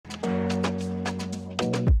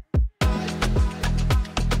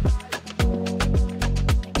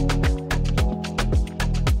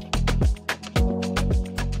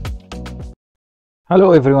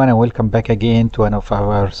Hello everyone and welcome back again to one of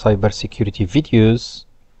our cybersecurity videos.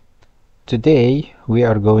 Today we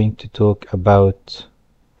are going to talk about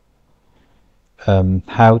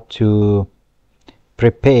how to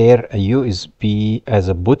prepare a USB as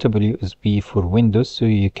a bootable USB for Windows so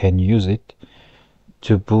you can use it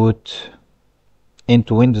to boot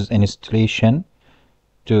into Windows installation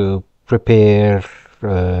to prepare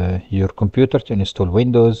your computer to install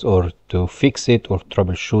Windows or to fix it or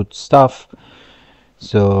troubleshoot stuff.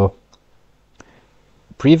 So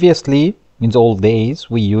previously, in the old days,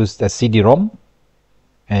 we used a CD-ROM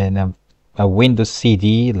and a Windows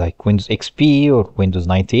CD like Windows XP or Windows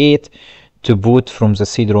 98 to boot from the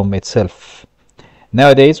CD-ROM itself.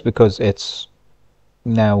 Nowadays, because it's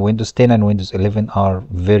now Windows 10 and Windows 11 are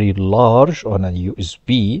very large on a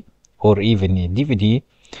USB or even a DVD,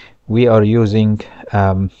 we are using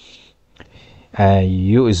a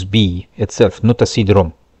USB itself, not a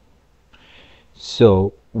CD-ROM.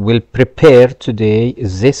 So we'll prepare today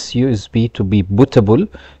this USB to be bootable,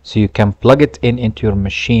 so you can plug it into your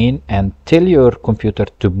machine and tell your computer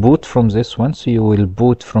to boot from this one, so you will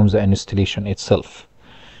boot from the installation itself.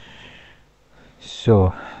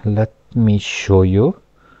 So let me show you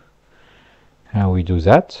how we do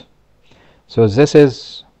that. So this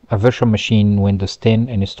is a virtual machine Windows 10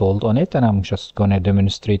 installed on it, and I'm just gonna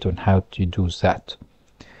demonstrate on how to do that.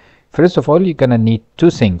 First of all, you're gonna need two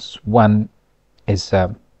things. One is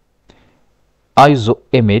a ISO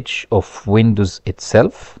image of Windows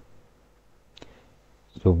itself,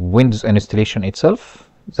 so Windows installation itself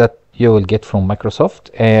that you will get from Microsoft,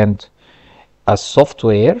 and a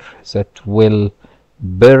software that will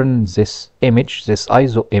burn this image, this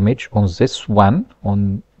ISO image, on this one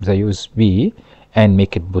on the USB and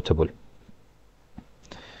make it bootable.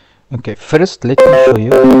 Okay, first let me show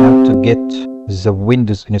you how to get the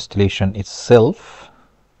Windows installation itself.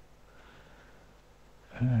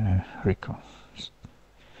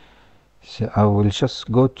 So I will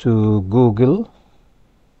just go to Google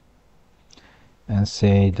and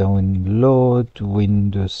say download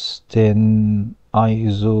Windows 10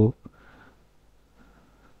 ISO,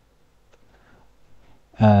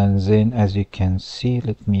 and then as you can see,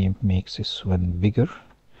 let me make this one bigger.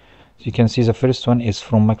 So you can see the first one is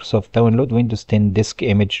from Microsoft, download Windows 10 disk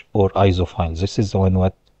image or ISO file. This is the one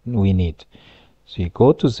what we need. So you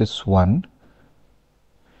go to this one,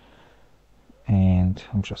 and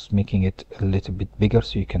I'm just making it a little bit bigger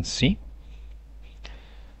so you can see.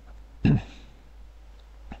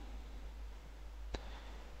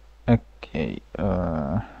 Okay,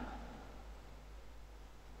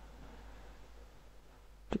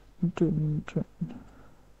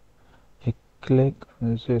 you click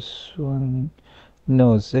on this one.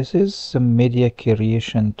 No, this is the media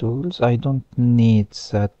creation tools. I don't need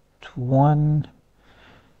that one.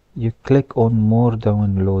 You click on more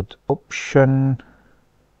download option.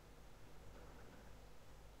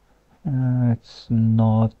 It's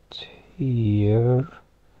not here.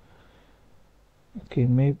 Okay,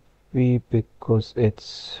 maybe because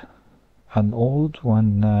it's an old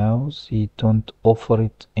one now, so you don't offer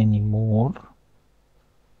it anymore.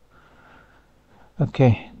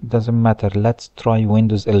 Okay, doesn't matter. Let's try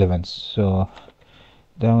Windows 11. So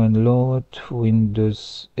download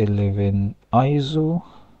Windows 11 ISO.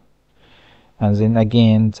 And then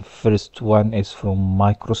again, the first one is from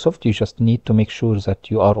Microsoft. You just need to make sure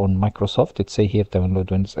that you are on Microsoft. It say here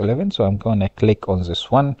download Windows 11. So I'm gonna click on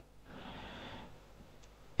this one.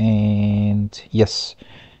 And yes,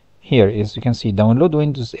 here as you can see, download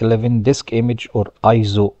Windows 11 disk image or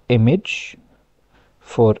ISO image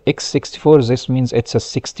for x64. This means it's a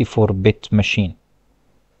 64-bit machine.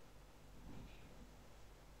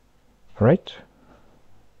 Right?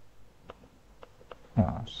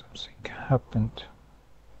 Oh, something happened.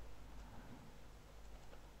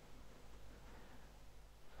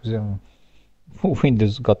 The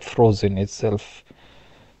Windows got frozen itself.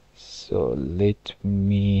 So let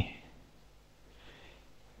me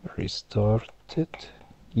restart it.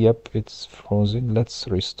 Yep, it's frozen. Let's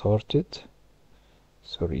restart it.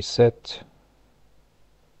 So reset.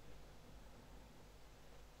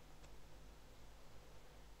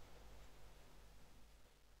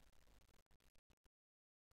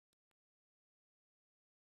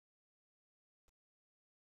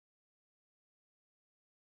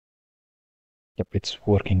 Yep, it's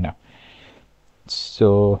working now.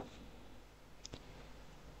 So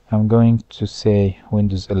I'm going to say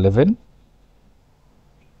Windows 11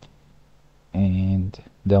 and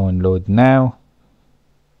download now.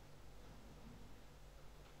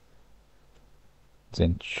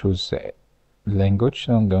 Then choose the language.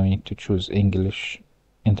 So I'm going to choose English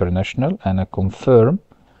International and I confirm.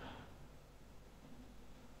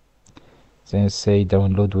 Then say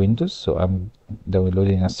download Windows. So I'm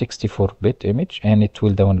downloading a 64-bit image, and it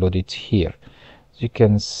will download it here. As you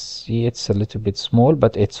can see, it's a little bit small,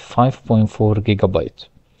 but it's 5.4 gigabyte.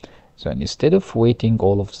 So instead of waiting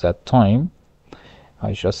all of that time,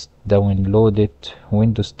 I just downloaded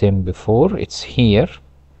Windows 10 before. It's here.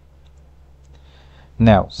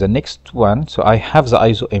 Now the next one, so I have the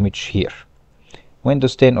ISO image here.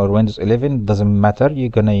 Windows 10 or Windows 11 doesn't matter. You're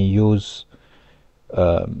gonna use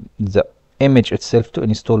the image itself to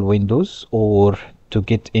install Windows or to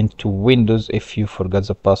get into Windows if you forgot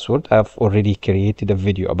the password. I've already created a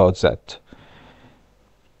video about that.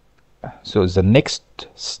 So the next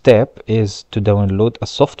step is to download a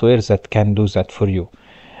software that can do that for you.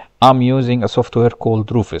 I'm using a software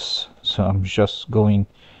called Rufus. So I'm just going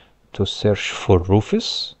to search for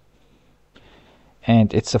Rufus.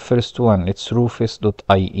 And it's the first one. It's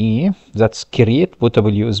rufus.ie. That's create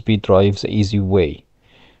bootable USB drives the easy way.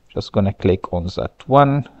 Just gonna click on that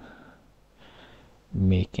one.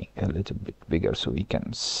 Making a little bit bigger so we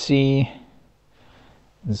can see.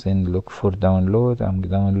 Then look for download. I'm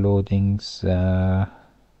downloading the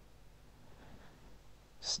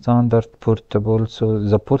standard portable. So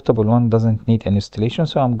the portable one doesn't need an installation,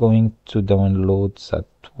 so I'm going to download that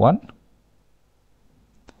one.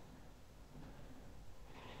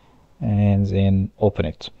 And then open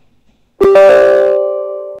it.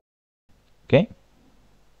 Okay.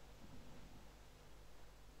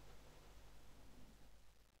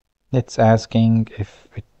 It's asking if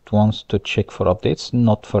it wants to check for updates.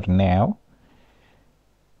 Not for now.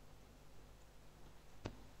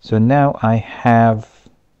 So now I have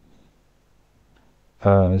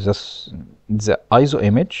the ISO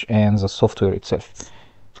image and the software itself.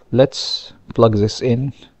 Let's plug this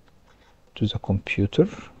in to the computer.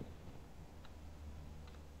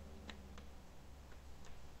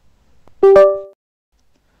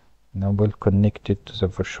 Now we'll connect it to the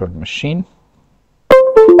virtual machine.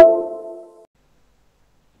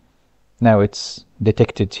 Now it's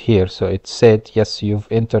detected here, so it said yes, you've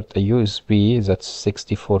entered a USB that's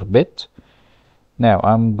 64-bit. Now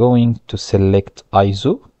I'm going to select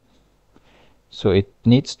ISO, so it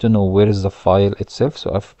needs to know where is the file itself.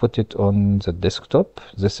 So I've put it on the desktop.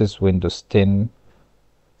 This is Windows 10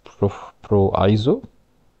 Pro ISO.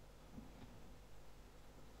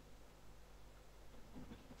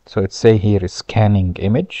 So it say here is scanning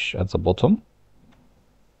image at the bottom.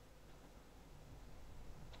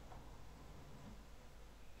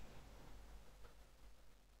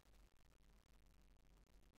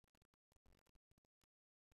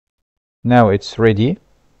 Now it's ready.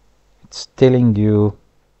 It's telling you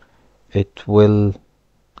it will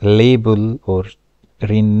label or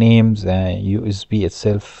rename the USB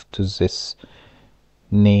itself to this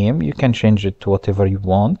name. You can change it to whatever you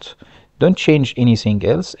want. Don't change anything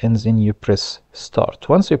else, and then you press start.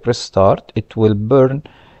 Once you press start, it will burn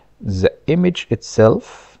the image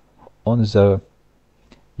itself on the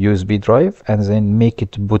USB drive and then make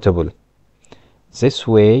it bootable. This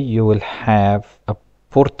way you will have a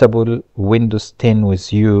portable Windows 10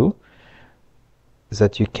 with you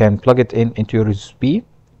that you can plug it into your USB,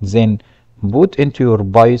 then boot into your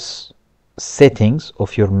BIOS settings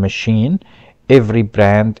of your machine. Every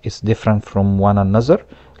brand is different from one another.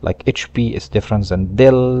 Like HP is different than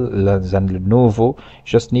Dell, than Lenovo. You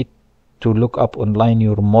just need to look up online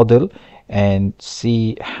your model and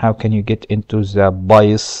see how can you get into the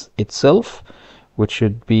BIOS itself, which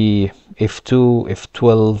should be F2,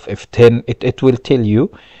 F12, F10. It will tell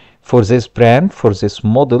you for this brand, for this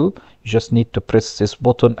model. You just need to press this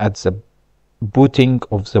button at the booting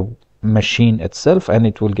of the machine itself, and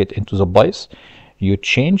it will get into the BIOS. You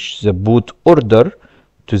change the boot order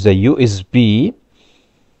to the USB,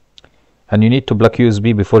 and you need to block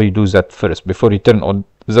USB before you do that first. Before you turn on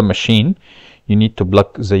the machine, you need to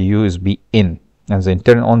block the USB in, and then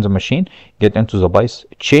turn on the machine, get into the BIOS,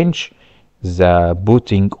 change the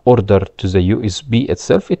booting order to the USB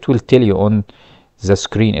itself. It will tell you on the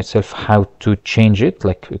screen itself how to change it.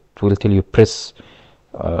 Like it will tell you press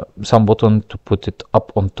some button to put it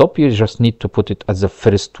up on top. You just need to put it as the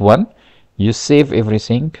first one. You save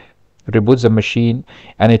everything, reboot the machine,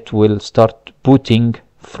 and it will start booting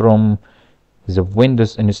from the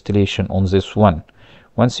Windows installation on this one.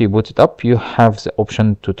 Once you boot it up, you have the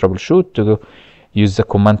option to troubleshoot, to use the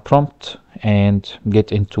command prompt and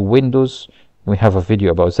get into Windows. We have a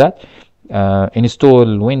video about that.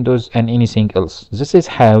 Install Windows and anything else. This is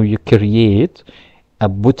how you create a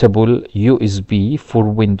bootable USB for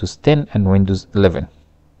Windows 10 and Windows 11.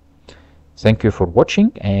 Thank you for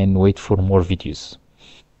watching, and wait for more videos.